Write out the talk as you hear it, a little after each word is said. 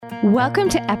Welcome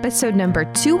to episode number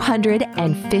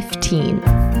 215.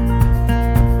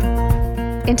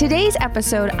 In today's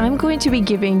episode, I'm going to be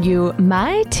giving you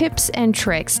my tips and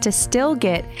tricks to still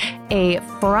get a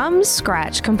from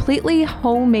scratch, completely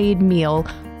homemade meal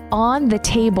on the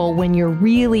table when you're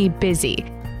really busy.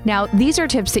 Now, these are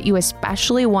tips that you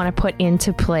especially want to put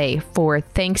into play for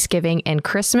Thanksgiving and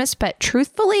Christmas, but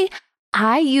truthfully,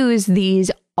 I use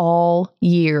these all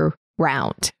year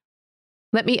round.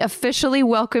 Let me officially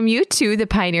welcome you to the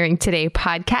Pioneering Today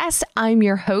podcast. I'm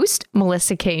your host,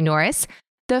 Melissa K. Norris,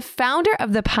 the founder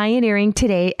of the Pioneering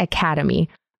Today Academy,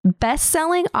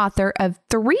 best-selling author of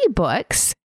 3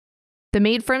 books, The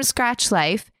Made from Scratch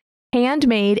Life,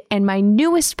 Handmade, and my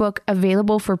newest book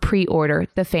available for pre-order,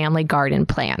 The Family Garden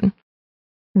Plan.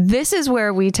 This is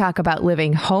where we talk about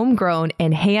living homegrown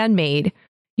and handmade,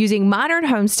 using modern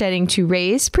homesteading to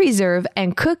raise, preserve,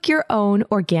 and cook your own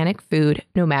organic food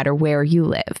no matter where you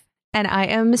live. And I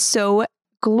am so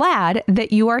glad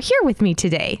that you are here with me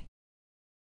today.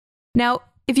 Now,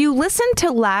 if you listened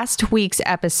to last week's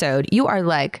episode, you are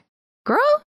like,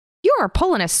 girl, you are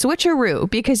pulling a switcheroo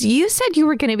because you said you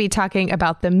were going to be talking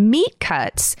about the meat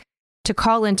cuts to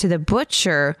call into the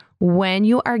butcher when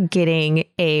you are getting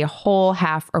a whole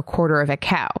half or quarter of a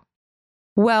cow.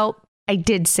 Well, I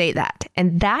did say that,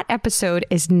 and that episode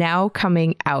is now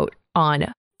coming out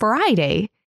on Friday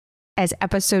as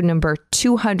episode number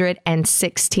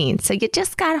 216. So you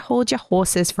just got to hold your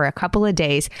horses for a couple of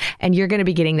days and you're going to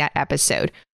be getting that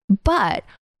episode. But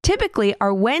typically,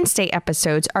 our Wednesday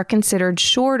episodes are considered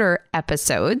shorter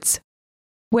episodes,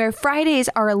 where Fridays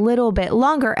are a little bit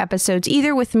longer episodes,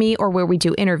 either with me or where we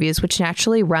do interviews, which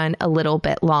naturally run a little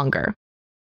bit longer.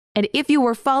 And if you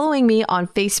were following me on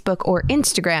Facebook or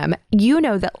Instagram, you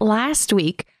know that last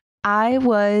week I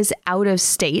was out of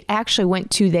state. I actually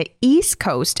went to the East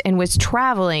Coast and was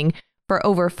traveling for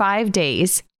over 5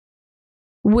 days,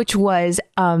 which was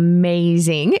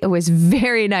amazing. It was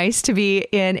very nice to be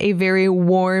in a very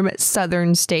warm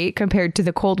southern state compared to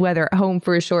the cold weather at home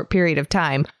for a short period of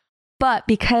time. But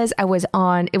because I was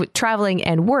traveling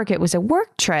and work, it was a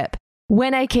work trip.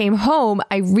 When I came home,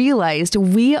 I realized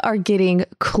we are getting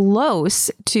close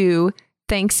to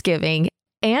Thanksgiving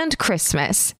and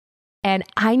Christmas. And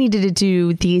I needed to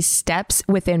do these steps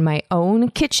within my own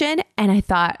kitchen. And I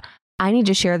thought, I need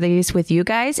to share these with you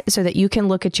guys so that you can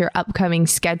look at your upcoming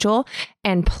schedule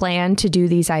and plan to do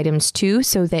these items too,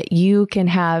 so that you can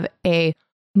have a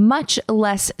much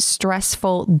less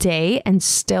stressful day and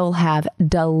still have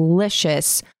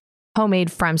delicious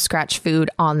homemade from scratch food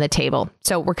on the table.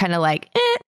 So we're kind of like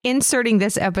inserting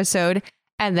this episode.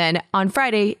 And then on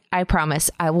Friday, I promise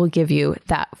I will give you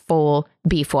that full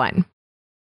beef one.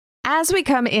 As we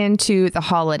come into the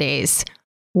holidays,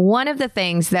 one of the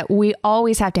things that we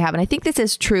always have to have, and I think this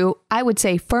is true, I would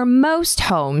say for most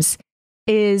homes,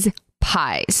 is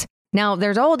pies. Now,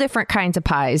 there's all different kinds of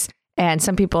pies, and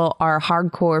some people are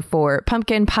hardcore for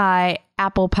pumpkin pie,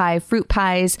 apple pie, fruit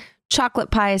pies,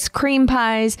 chocolate pies, cream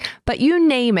pies, but you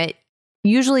name it,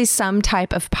 usually some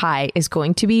type of pie is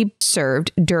going to be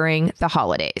served during the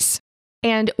holidays.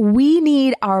 And we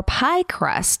need our pie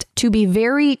crust to be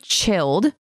very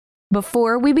chilled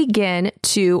before we begin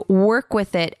to work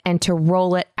with it and to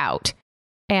roll it out.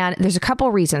 And there's a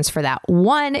couple reasons for that.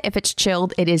 One, if it's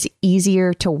chilled, it is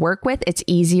easier to work with. It's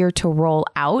easier to roll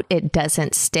out. It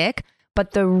doesn't stick.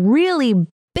 But the really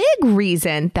big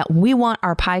reason that we want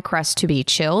our pie crust to be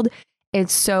chilled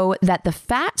is so that the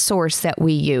fat source that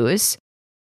we use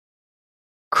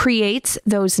creates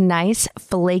those nice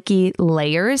flaky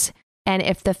layers. And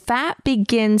if the fat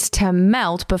begins to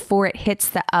melt before it hits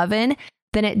the oven,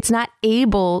 then it's not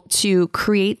able to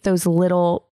create those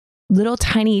little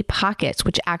tiny pockets,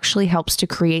 which actually helps to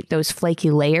create those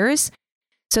flaky layers.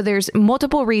 So there's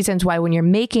multiple reasons why when you're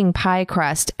making pie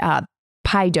crust,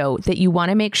 pie dough, that you want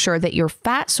to make sure that your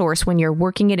fat source, when you're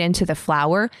working it into the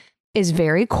flour, is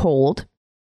very cold.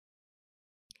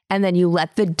 And then you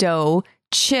let the dough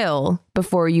chill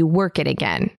before you work it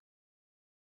again.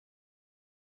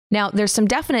 Now, there's some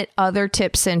definite other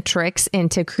tips and tricks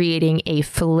into creating a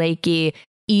flaky,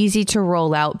 easy to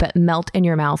roll out, but melt in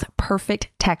your mouth, perfect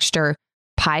texture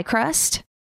pie crust.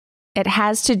 It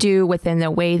has to do within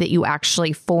the way that you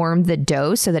actually form the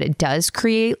dough so that it does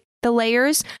create the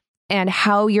layers, and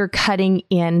how you're cutting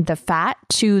in the fat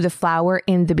to the flour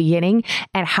in the beginning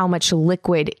and how much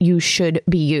liquid you should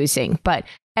be using. But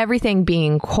everything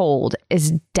being cold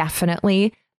is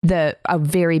definitely a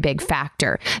very big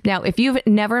factor. Now, if you've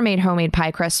never made homemade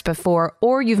pie crust before,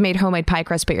 or you've made homemade pie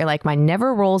crust, but you're like, mine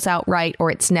never rolls out right, or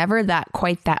it's never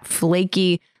quite that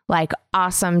flaky, like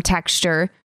awesome texture,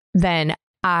 then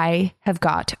I have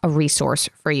got a resource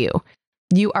for you.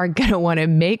 you are going to want to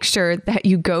make sure that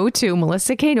you go to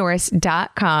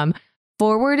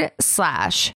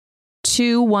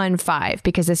melissaknorris.com/215,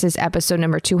 because this is episode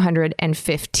number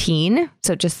 215.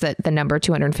 So just the number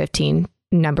 215,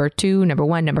 number 2, number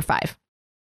 1, number 5.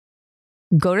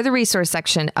 Go to the resource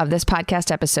section of this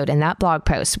podcast episode and that blog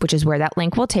post, which is where that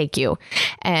link will take you.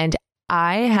 And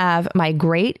I have my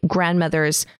great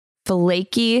grandmother's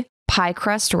flaky pie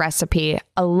crust recipe,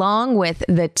 along with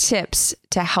the tips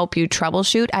to help you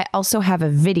troubleshoot. I also have a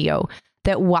video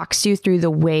that walks you through the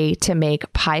way to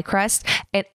make pie crust.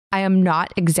 And I am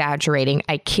not exaggerating.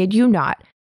 I kid you not.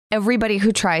 Everybody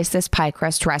who tries this pie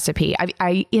crust recipe,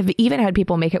 I have even had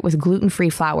people make it with gluten-free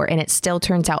flour, and it still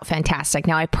turns out fantastic.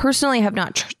 Now, I personally have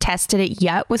not tested it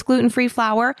yet with gluten-free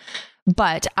flour,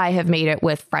 but I have made it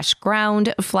with fresh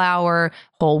ground flour,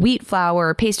 whole wheat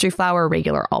flour, pastry flour,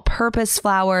 regular all-purpose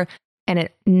flour, and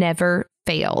it never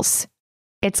fails.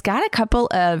 It's got a couple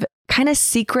of kind of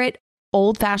secret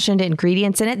old-fashioned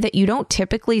ingredients in it that you don't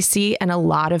typically see in a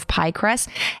lot of pie crust,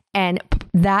 and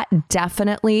that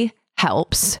definitely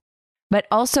helps. But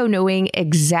also knowing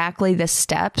exactly the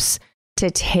steps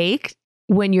to take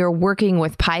when you're working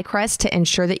with pie crust to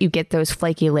ensure that you get those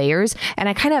flaky layers. And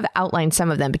I kind of outlined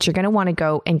some of them, but you're going to want to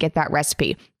go and get that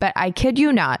recipe. But I kid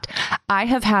you not, I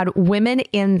have had women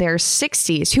in their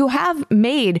 60s who have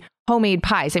made homemade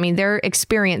pies. I mean, they're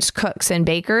experienced cooks and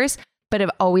bakers, but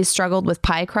have always struggled with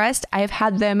pie crust. I have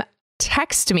had them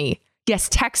text me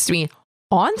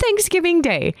on Thanksgiving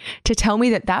Day to tell me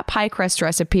that that pie crust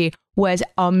recipe was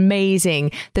amazing,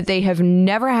 that they have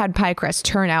never had pie crust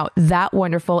turn out that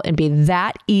wonderful and be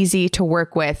that easy to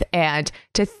work with, and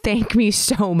to thank me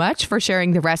so much for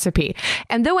sharing the recipe.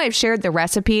 And though I've shared the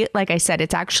recipe, like I said,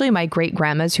 it's actually my great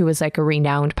grandma's, who was like a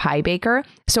renowned pie baker.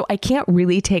 So I can't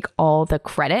really take all the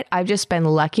credit. I've just been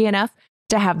lucky enough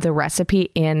to have the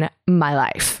recipe in my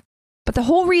life. But the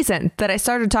whole reason that I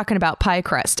started talking about pie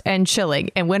crust and chilling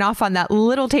and went off on that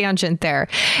little tangent there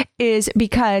is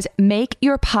because make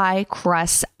your pie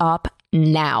crusts up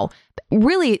now.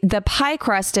 Really, the pie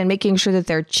crust and making sure that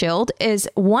they're chilled is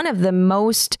one of the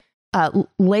most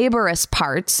laborious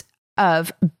parts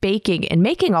of baking and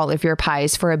making all of your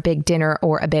pies for a big dinner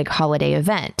or a big holiday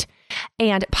event.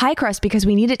 And pie crust, because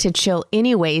we need it to chill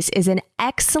anyways, is an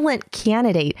excellent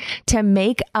candidate to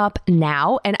make up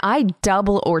now. And I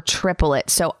double or triple it.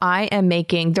 So I am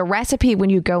making the recipe, when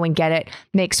you go and get it,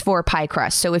 makes 4 pie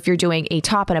crusts. So if you're doing a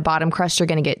top and a bottom crust, you're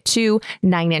going to get 2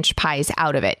 9-inch pies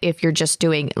out of it. If you're just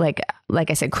doing, like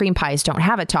I said, cream pies don't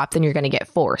have a top, then you're going to get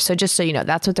 4. So just so you know,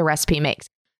 that's what the recipe makes.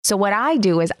 So what I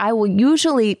do is I will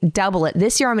usually double it.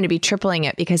 This year, I'm going to be tripling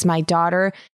it because my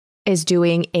daughter is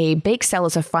doing a bake sale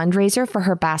as a fundraiser for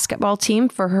her basketball team.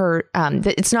 For her,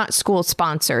 it's not school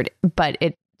sponsored, but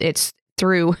it's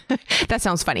through, that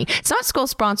sounds funny. It's not school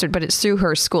sponsored, but it's through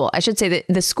her school. I should say that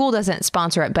the school doesn't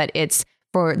sponsor it, but it's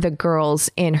for the girls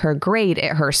in her grade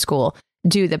at her school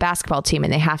do the basketball team,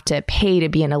 and they have to pay to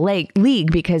be in a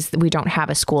league because we don't have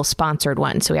a school sponsored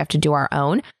one. So we have to do our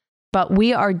own. But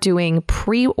we are doing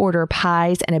pre-order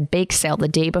pies and a bake sale the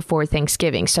day before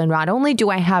Thanksgiving. So not only do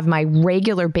I have my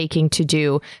regular baking to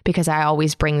do, because I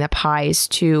always bring the pies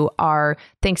to our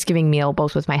Thanksgiving meal,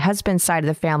 both with my husband's side of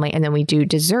the family, and then we do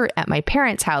dessert at my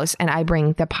parents' house, and I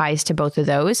bring the pies to both of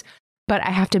those. But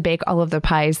I have to bake all of the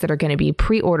pies that are going to be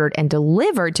pre-ordered and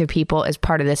delivered to people as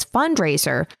part of this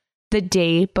fundraiser the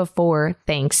day before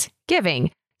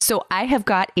Thanksgiving. So I have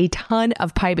got a ton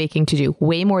of pie baking to do,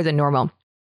 way more than normal.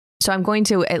 So I'm going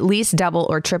to at least double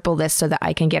or triple this so that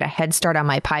I can get a head start on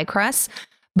my pie crusts.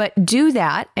 But do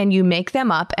that, and you make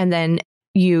them up, and then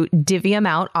you divvy them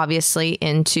out, obviously,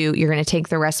 into, you're going to take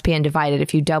the recipe and divide it.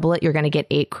 If you double it, you're going to get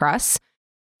 8 crusts,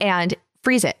 and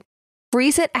freeze it.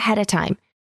 Freeze it ahead of time.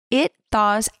 It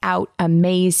thaws out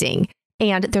amazing.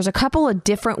 And there's a couple of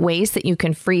different ways that you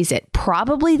can freeze it.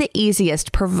 Probably the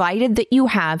easiest, provided that you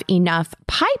have enough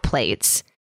pie plates,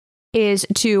 is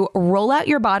to roll out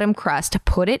your bottom crust,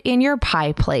 put it in your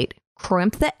pie plate,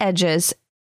 crimp the edges,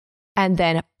 and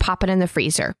then pop it in the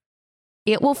freezer.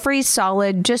 It will freeze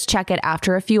solid. Just check it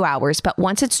after a few hours. But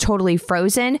once it's totally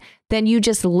frozen, then you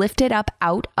just lift it up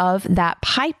out of that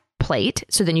pie plate.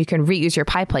 So then you can reuse your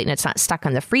pie plate and it's not stuck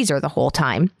on the freezer the whole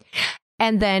time.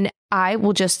 And then I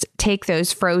will just take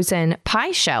those frozen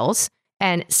pie shells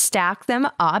and stack them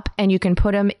up, and you can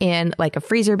put them in like a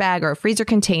freezer bag or a freezer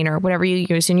container, whatever you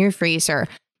use in your freezer.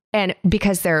 And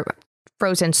because they're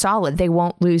frozen solid, they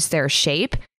won't lose their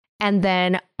shape. And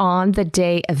then on the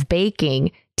day of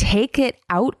baking, take it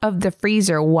out of the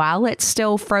freezer while it's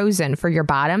still frozen for your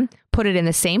bottom. Put it in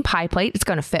the same pie plate. It's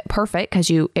going to fit perfect because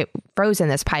it froze in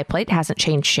this pie plate. It hasn't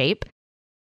changed shape.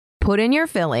 put in your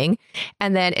filling,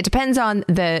 and then it depends on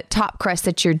the top crust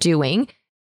that you're doing,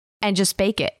 and just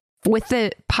bake it with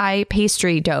the pie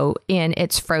pastry dough in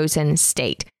its frozen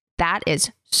state. That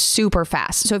is super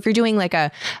fast. So if you're doing like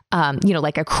a,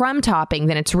 like a crumb topping,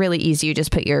 then it's really easy. You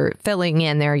just put your filling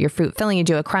in there, your fruit filling, you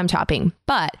do a crumb topping.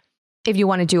 But if you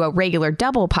want to do a regular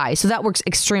double pie, so that works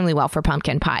extremely well for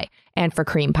pumpkin pie and for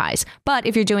cream pies. But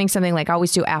if you're doing something like I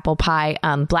always do apple pie,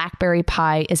 blackberry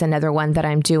pie is another one that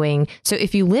I'm doing. So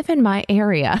if you live in my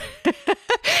area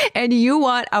and you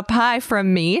want a pie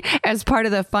from me as part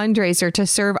of the fundraiser to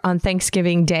serve on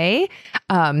Thanksgiving Day,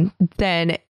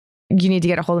 then you need to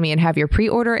get a hold of me and have your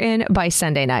pre-order in by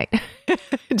Sunday night.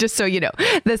 Just so you know,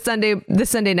 the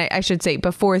Sunday night, I should say,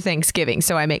 before Thanksgiving.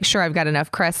 So I make sure I've got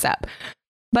enough crusts up.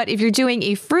 But if you're doing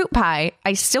a fruit pie,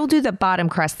 I still do the bottom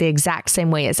crust the exact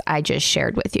same way as I just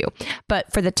shared with you. But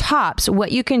for the tops,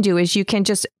 what you can do is you can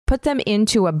just put them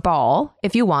into a ball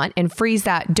if you want and freeze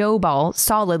that dough ball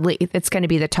solidly. That's going to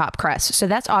be the top crust. So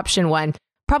that's option one,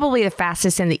 probably the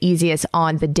fastest and the easiest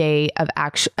on the day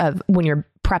of when you're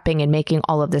prepping and making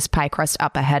all of this pie crust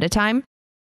up ahead of time.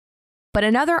 But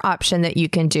another option that you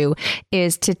can do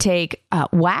is to take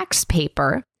wax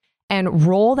paper and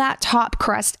roll that top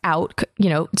crust out,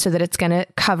 so that it's going to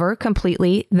cover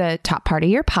completely the top part of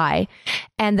your pie.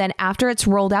 And then after it's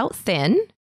rolled out thin,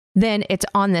 then it's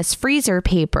on this freezer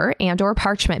paper and or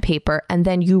parchment paper, and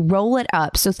then you roll it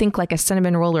up. So think like a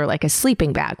cinnamon roll or like a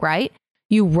sleeping bag, right?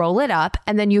 You roll it up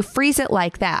and then you freeze it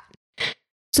like that.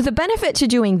 So the benefit to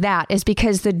doing that is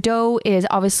because the dough is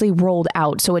obviously rolled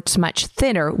out, so it's much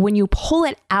thinner. When you pull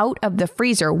it out of the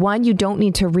freezer, one, you don't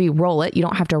need to re-roll it. You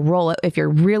don't have to roll it if you're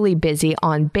really busy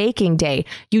on baking day.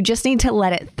 You just need to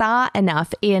let it thaw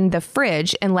enough in the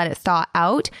fridge and let it thaw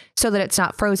out so that it's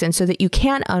not frozen, so that you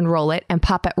can unroll it and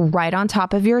pop it right on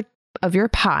top of your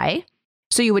pie.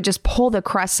 So you would just pull the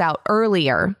crusts out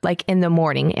earlier, like in the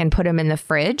morning, and put them in the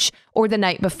fridge or the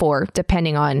night before,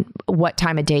 depending on what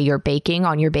time of day you're baking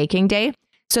on your baking day.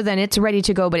 So then it's ready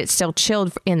to go, but it's still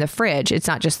chilled in the fridge. It's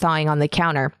not just thawing on the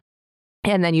counter.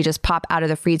 And then you just pop out of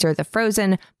the freezer the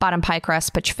frozen bottom pie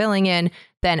crust, put your filling in,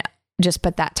 then just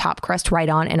put that top crust right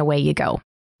on and away you go.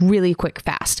 Really quick,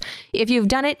 fast. If you've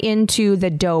done it into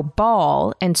the dough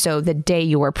ball, and so the day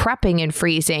you were prepping and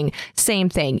freezing, same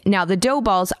thing. Now the dough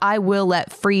balls, I will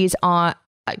let freeze on,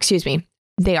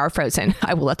 they are frozen.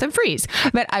 I will let them freeze,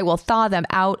 but I will thaw them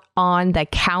out on the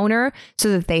counter so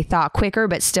that they thaw quicker,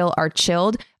 but still are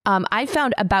chilled. I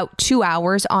found about 2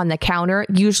 hours on the counter.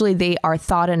 Usually they are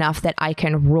thawed enough that I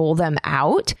can roll them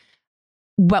out,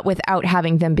 but without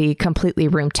having them be completely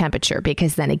room temperature,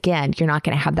 because then again, you're not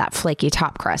going to have that flaky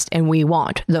top crust, and we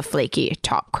want the flaky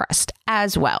top crust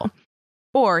as well.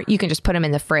 Or you can just put them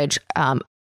in the fridge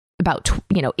about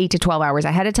 8 to 12 hours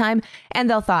ahead of time, and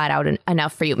they'll thaw it out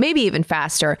enough for you, maybe even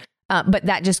faster. But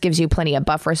that just gives you plenty of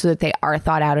buffer so that they are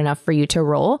thawed out enough for you to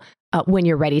roll when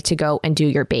you're ready to go and do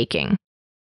your baking.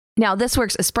 Now, this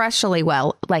works especially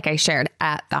well, like I shared,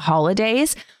 at the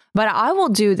holidays. But I will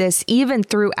do this even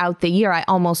throughout the year. I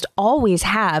almost always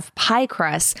have pie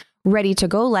crusts ready to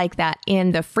go like that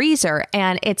in the freezer.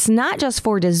 And it's not just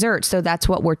for dessert. So that's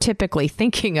what we're typically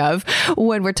thinking of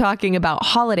when we're talking about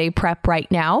holiday prep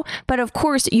right now. But of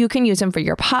course, you can use them for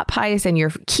your pot pies and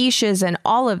your quiches and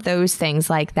all of those things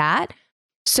like that.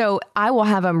 So I will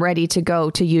have them ready to go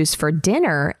to use for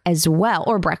dinner as well,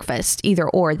 or breakfast, either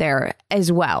or there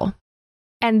as well.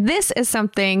 And this is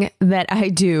something that I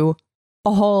do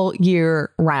a whole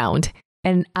year round.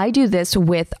 And I do this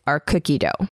with our cookie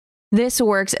dough.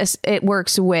 It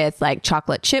works with like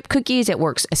chocolate chip cookies. It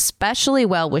works especially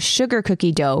well with sugar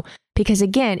cookie dough, because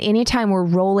again, anytime we're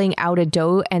rolling out a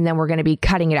dough and then we're going to be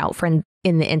cutting it out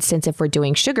in the instance if we're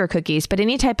doing sugar cookies, but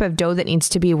any type of dough that needs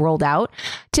to be rolled out,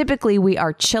 typically we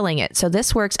are chilling it. So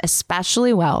this works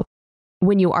especially well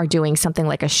when you are doing something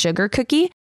like a sugar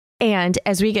cookie. And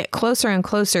as we get closer and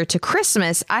closer to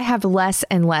Christmas, I have less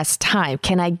and less time.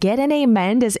 Can I get an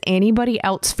amen? Does anybody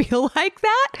else feel like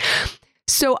that?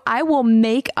 So I will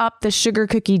make up the sugar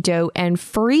cookie dough and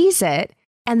freeze it.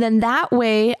 And then that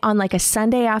way on like a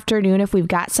Sunday afternoon, if we've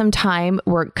got some time,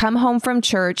 we're come home from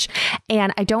church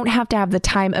and I don't have to have the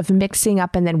time of mixing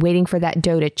up and then waiting for that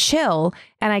dough to chill.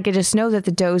 And I can just know that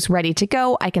the dough's ready to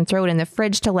go. I can throw it in the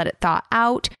fridge to let it thaw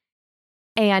out.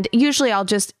 And usually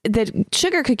the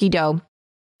sugar cookie dough,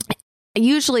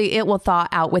 usually it will thaw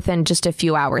out within just a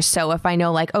few hours. So if I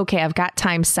know like, okay, I've got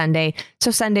time Sunday, so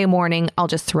Sunday morning, I'll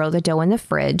just throw the dough in the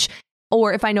fridge.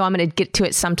 Or if I know I'm going to get to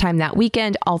it sometime that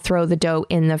weekend, I'll throw the dough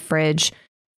in the fridge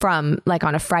from like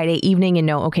on a Friday evening and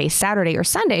know, okay, Saturday or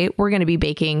Sunday, we're going to be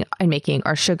baking and making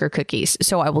our sugar cookies.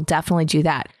 So I will definitely do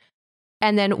that.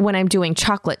 And then when I'm doing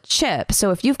chocolate chip,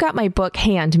 so if you've got my book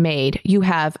Handmade, you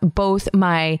have both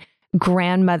my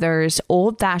grandmother's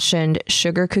old-fashioned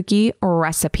sugar cookie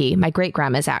recipe, my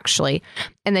great-grandma's actually,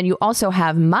 and then you also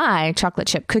have my chocolate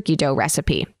chip cookie dough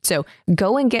recipe. So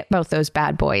go and get both those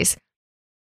bad boys,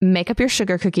 make up your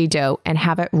sugar cookie dough, and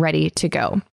have it ready to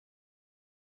go.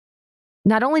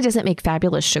 Not only does it make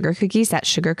fabulous sugar cookies, that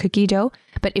sugar cookie dough,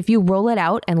 but if you roll it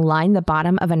out and line the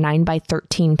bottom of a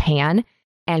 9x13 pan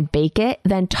and bake it,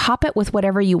 then top it with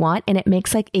whatever you want, and it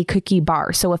makes like a cookie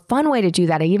bar. So a fun way to do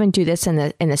that, I even do this in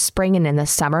the spring and in the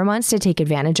summer months to take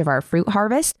advantage of our fruit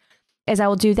harvest, is I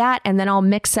will do that, and then I'll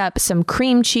mix up some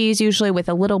cream cheese, usually with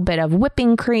a little bit of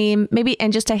whipping cream, maybe,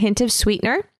 and just a hint of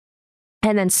sweetener,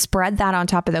 and then spread that on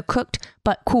top of the cooked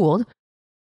but cooled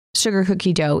sugar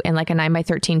cookie dough in like a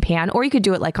 9x13 pan, or you could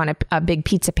do it like on a big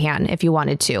pizza pan if you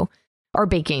wanted to, or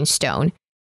baking stone.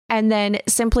 And then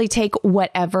simply take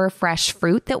whatever fresh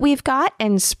fruit that we've got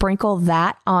and sprinkle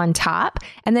that on top.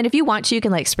 And then if you want to, you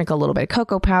can like sprinkle a little bit of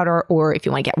cocoa powder, or if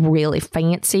you want to get really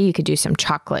fancy, you could do some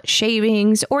chocolate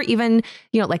shavings, or even,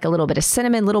 like a little bit of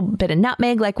cinnamon, a little bit of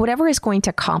nutmeg, like whatever is going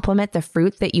to complement the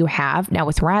fruit that you have. Now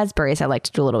with raspberries, I like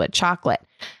to do a little bit of chocolate.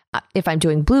 If I'm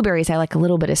doing blueberries, I like a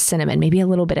little bit of cinnamon, maybe a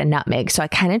little bit of nutmeg. So I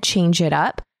kind of change it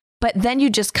up, but then you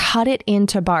just cut it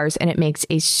into bars and it makes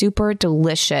a super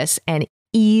delicious and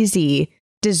easy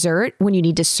dessert when you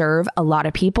need to serve a lot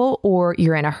of people or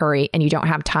you're in a hurry and you don't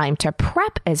have time to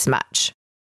prep as much.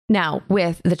 Now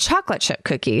with the chocolate chip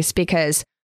cookies, because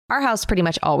our house pretty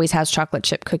much always has chocolate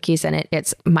chip cookies in it.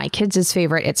 It's my kids'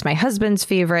 favorite. It's my husband's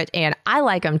favorite. And I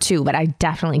like them too, but I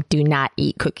definitely do not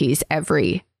eat cookies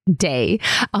every day.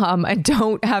 I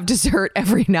don't have dessert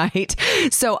every night.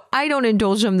 So I don't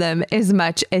indulge in them as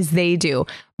much as they do.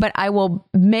 But I will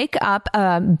make up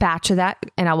a batch of that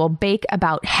and I will bake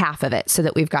about half of it so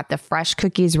that we've got the fresh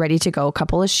cookies ready to go, a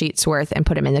couple of sheets worth, and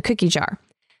put them in the cookie jar.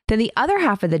 Then the other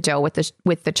half of the dough with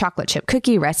the chocolate chip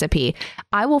cookie recipe,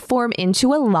 I will form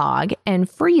into a log and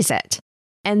freeze it.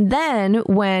 And then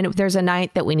when there's a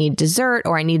night that we need dessert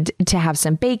or I need to have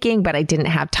some baking, but I didn't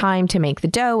have time to make the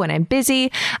dough and I'm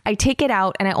busy, I take it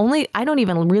out and I don't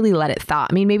even really let it thaw.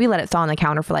 I mean, maybe let it thaw on the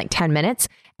counter for like 10 minutes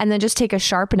and then just take a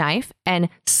sharp knife and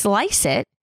slice it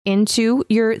into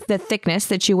the thickness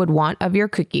that you would want of your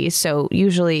cookies. So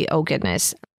usually, oh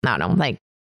goodness, I don't know, like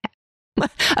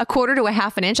a quarter to a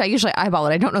half an inch. I usually eyeball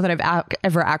it. I don't know that I've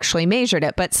ever actually measured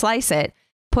it, but slice it.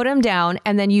 Put them down,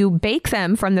 and then you bake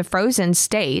them from the frozen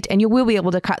state, and you will be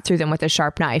able to cut through them with a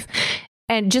sharp knife.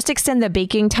 And just extend the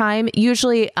baking time.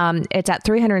 Usually it's at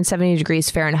 370 degrees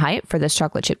Fahrenheit for this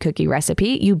chocolate chip cookie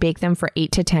recipe. You bake them for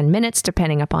 8 to 10 minutes,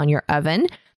 depending upon your oven.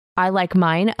 I like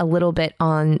mine a little bit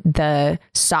on the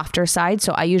softer side,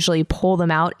 so I usually pull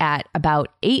them out at about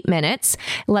 8 minutes,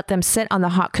 let them sit on the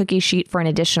hot cookie sheet for an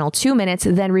additional 2 minutes,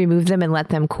 then remove them and let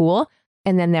them cool.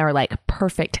 And then they're like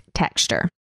perfect texture.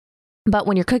 But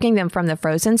when you're cooking them from the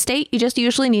frozen state, you just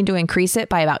usually need to increase it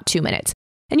by about 2 minutes.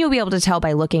 And you'll be able to tell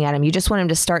by looking at them. You just want them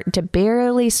to start to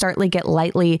get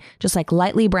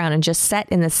lightly brown and just set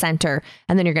in the center.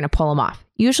 And then you're going to pull them off.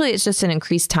 Usually it's just an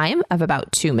increased time of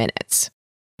about 2 minutes.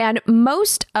 And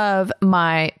most of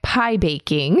my pie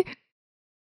baking,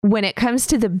 when it comes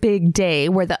to the big day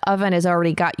where the oven has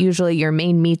already got usually your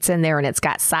main meats in there and it's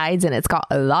got sides and it's got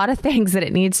a lot of things that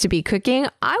it needs to be cooking,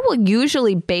 I will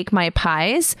usually bake my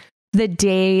pies the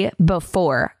day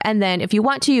before. And then if you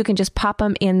want to, you can just pop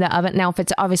them in the oven. Now, if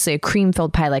it's obviously a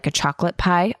cream-filled pie, like a chocolate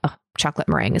pie, chocolate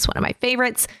meringue is one of my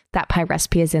favorites. That pie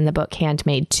recipe is in the book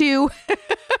Handmade too.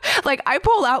 Like I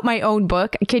pull out my own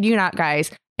book, I kid you not,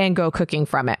 guys, and go cooking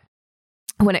from it.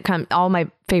 When it comes, all my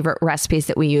favorite recipes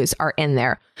that we use are in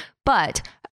there. But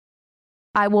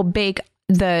I will bake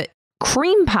the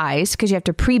cream pies because you have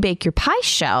to pre-bake your pie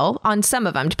shell on some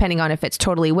of them, depending on if it's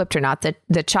totally whipped or not.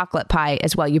 The chocolate pie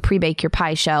as well, you pre-bake your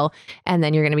pie shell and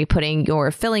then you're going to be putting your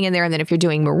filling in there. And then if you're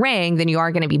doing meringue, then you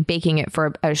are going to be baking it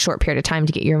for a short period of time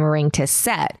to get your meringue to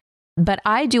set. But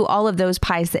I do all of those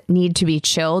pies that need to be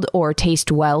chilled or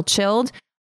taste well chilled.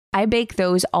 I bake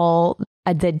those all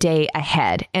the day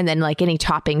ahead. And then like any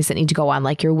toppings that need to go on,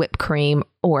 like your whipped cream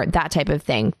or that type of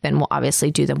thing, then we'll obviously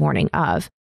do the morning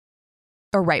of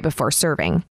or right before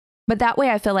serving. But that way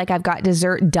I feel like I've got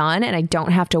dessert done and I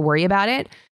don't have to worry about it.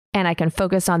 And I can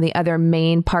focus on the other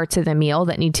main parts of the meal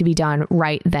that need to be done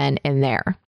right then and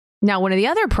there. Now, one of the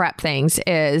other prep things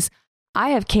is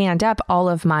I have canned up all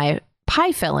of my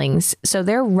pie fillings, so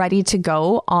they're ready to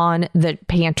go on the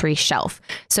pantry shelf.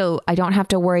 So I don't have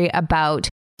to worry about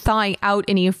thawing out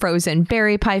any frozen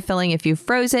berry pie filling if you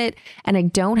froze it. And I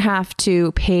don't have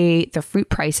to pay the fruit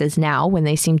prices now when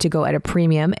they seem to go at a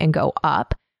premium and go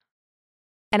up.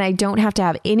 and I don't have to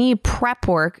have any prep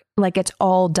work. Like it's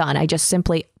all done. I just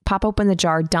simply pop open the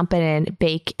jar, dump it in,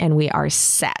 bake, and we are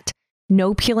set.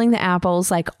 No peeling the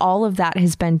apples. Like all of that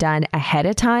has been done ahead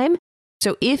of time.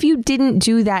 So if you didn't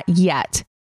do that yet,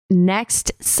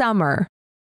 next summer,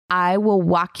 I will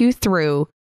walk you through.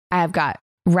 I have got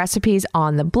recipes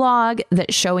on the blog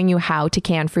that's showing you how to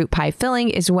can fruit pie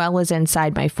filling, as well as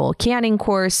inside my full canning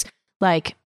course.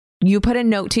 Like you put a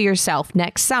note to yourself,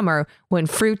 next summer when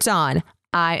fruit's on,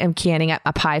 I am canning up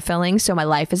a pie filling so my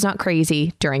life is not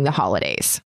crazy during the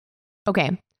holidays.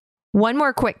 Okay. One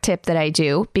more quick tip that I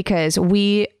do, because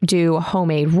we do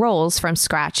homemade rolls from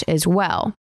scratch as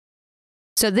well.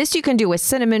 So this you can do with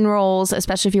cinnamon rolls,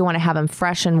 especially if you want to have them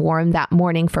fresh and warm that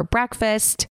morning for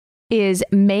breakfast, is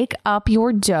make up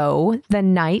your dough the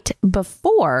night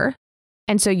before.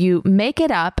 And so you make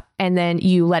it up and then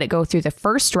you let it go through the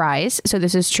first rise. So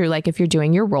this is true like if you're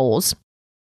doing your rolls.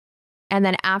 And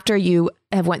then after you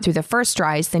have went through the first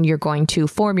rise, then you're going to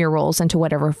form your rolls into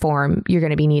whatever form you're going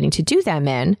to be needing to do them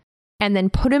in, and then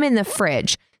put them in the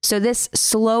fridge. So this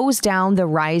slows down the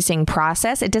rising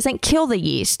process. It doesn't kill the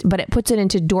yeast, but it puts it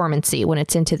into dormancy when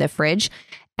it's into the fridge.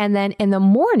 And then in the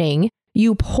morning,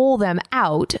 you pull them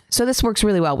out. So this works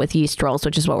really well with yeast rolls,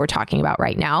 which is what we're talking about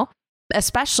right now,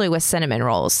 especially with cinnamon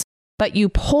rolls. But you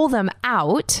pull them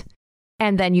out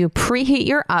and then you preheat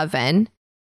your oven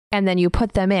and then you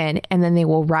put them in and then they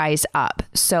will rise up.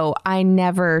 So I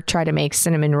never try to make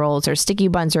cinnamon rolls or sticky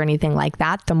buns or anything like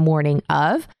that the morning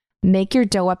of. Make your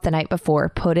dough up the night before,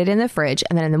 put it in the fridge,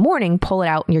 and then in the morning, pull it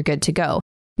out and you're good to go.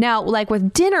 Now, like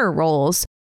with dinner rolls,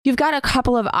 you've got a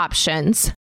couple of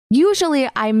options. Usually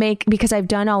I make, because I've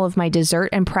done all of my dessert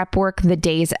and prep work the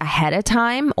days ahead of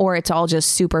time, or it's all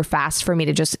just super fast for me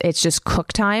to it's just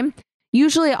cook time.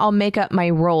 Usually I'll make up my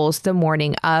rolls the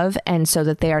morning of, and so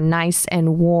that they are nice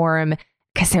and warm,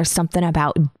 because there's something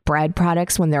about bread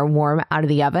products when they're warm out of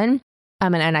the oven.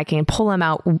 And I can pull them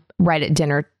out right at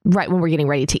dinner, right when we're getting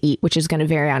ready to eat, which is going to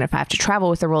vary on if I have to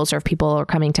travel with the rolls or if people are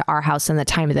coming to our house in the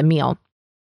time of the meal.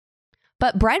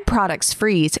 But bread products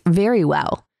freeze very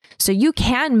well. So you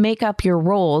can make up your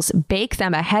rolls, bake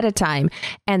them ahead of time,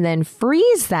 and then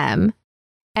freeze them,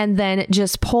 and then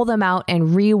just pull them out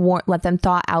and let them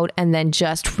thaw out, and then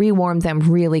just rewarm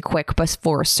them really quick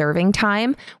before serving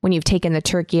time when you've taken the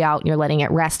turkey out and you're letting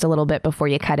it rest a little bit before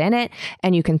you cut in it.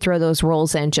 And you can throw those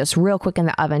rolls in just real quick in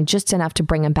the oven, just enough to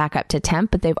bring them back up to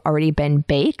temp, but they've already been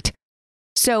baked.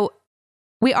 So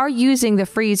we are using the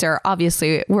freezer.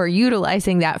 Obviously, we're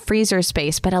utilizing that freezer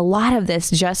space, but a lot of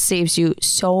this just saves you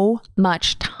so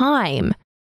much time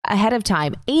ahead of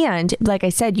time. And like I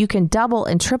said, you can double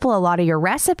and triple a lot of your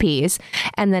recipes,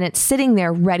 and then it's sitting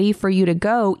there ready for you to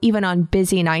go, even on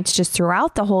busy nights just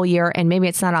throughout the whole year. And maybe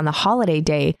it's not on the holiday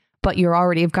day, but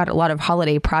you've got a lot of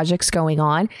holiday projects going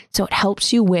on. So it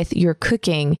helps you with your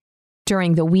cooking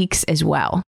during the weeks as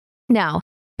well. Now,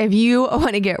 if you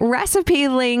want to get recipe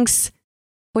links,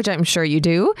 which I'm sure you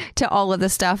do, to all of the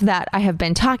stuff that I have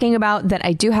been talking about that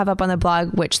I do have up on the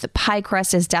blog, which the pie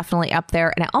crust is definitely up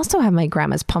there. And I also have my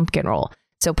grandma's pumpkin roll.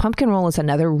 So pumpkin roll is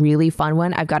another really fun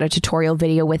one. I've got a tutorial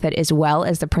video with it as well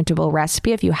as the printable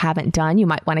recipe. If you haven't done, you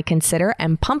might want to consider.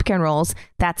 And pumpkin rolls,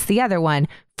 that's the other one,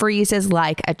 freezes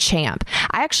like a champ.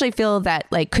 I actually feel that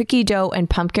like cookie dough and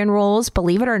pumpkin rolls,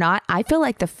 believe it or not, I feel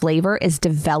like the flavor is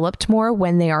developed more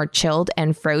when they are chilled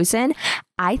and frozen.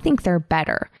 I think they're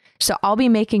better. So I'll be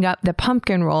making up the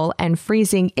pumpkin roll and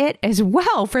freezing it as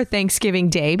well for Thanksgiving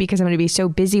Day, because I'm going to be so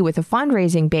busy with the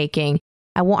fundraising baking,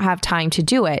 I won't have time to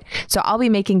do it. So I'll be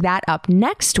making that up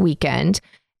next weekend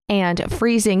and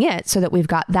freezing it so that we've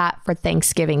got that for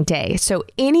Thanksgiving Day. So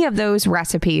any of those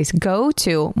recipes, go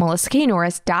to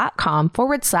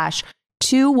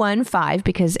melissaknorris.com/215,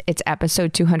 because it's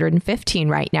episode 215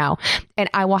 right now. And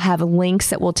I will have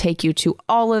links that will take you to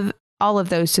all of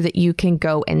those so that you can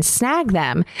go and snag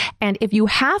them. And if you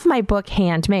have my book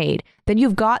Handmade, then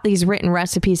you've got these written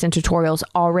recipes and tutorials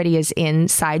already as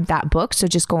inside that book. So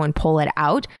just go and pull it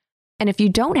out. And if you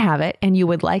don't have it and you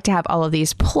would like to have all of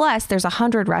these, plus there's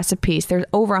 100 recipes, there's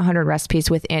over 100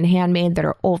 recipes within Handmade that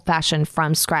are old-fashioned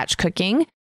from scratch cooking,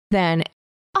 then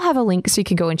I'll have a link so you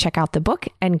can go and check out the book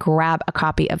and grab a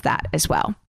copy of that as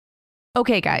well.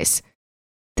 Okay, guys,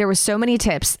 there were so many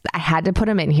tips that I had to put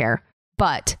them in here,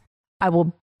 but I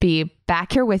will be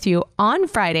back here with you on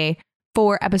Friday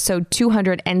for episode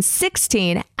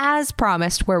 216, as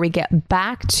promised, where we get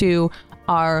back to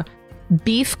our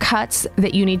beef cuts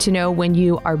that you need to know when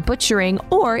you are butchering,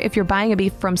 or if you're buying a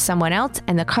beef from someone else,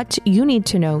 and the cut you need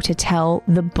to know to tell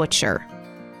the butcher.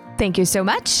 Thank you so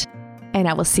much, and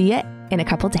I will see you in a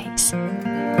couple days.